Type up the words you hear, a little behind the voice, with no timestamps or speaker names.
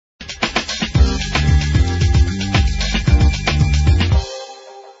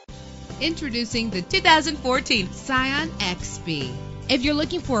Introducing the 2014 Scion XB. If you're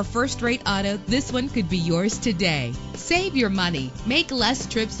looking for a first-rate auto, this one could be yours today. Save your money. Make less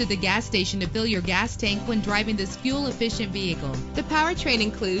trips to the gas station to fill your gas tank when driving this fuel-efficient vehicle. The powertrain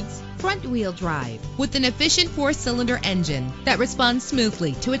includes front-wheel drive with an efficient 4-cylinder engine that responds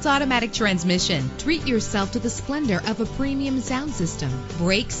smoothly to its automatic transmission. Treat yourself to the splendor of a premium sound system.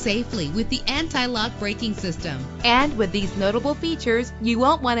 Brake safely with the anti-lock braking system. And with these notable features, you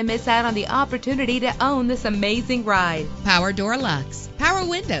won't want to miss out on the opportunity to own this amazing ride. Power door locks, power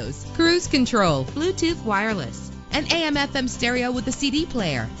windows, cruise control, Bluetooth wireless, an AM/FM stereo with a CD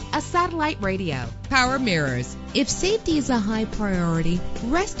player, a satellite radio, power mirrors. If safety is a high priority,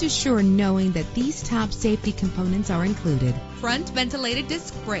 rest assured knowing that these top safety components are included: front ventilated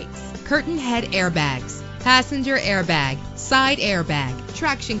disc brakes, curtain head airbags, passenger airbag, side airbag,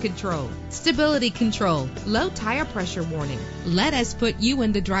 traction control, stability control, low tire pressure warning. Let us put you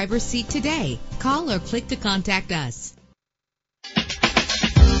in the driver's seat today. Call or click to contact us.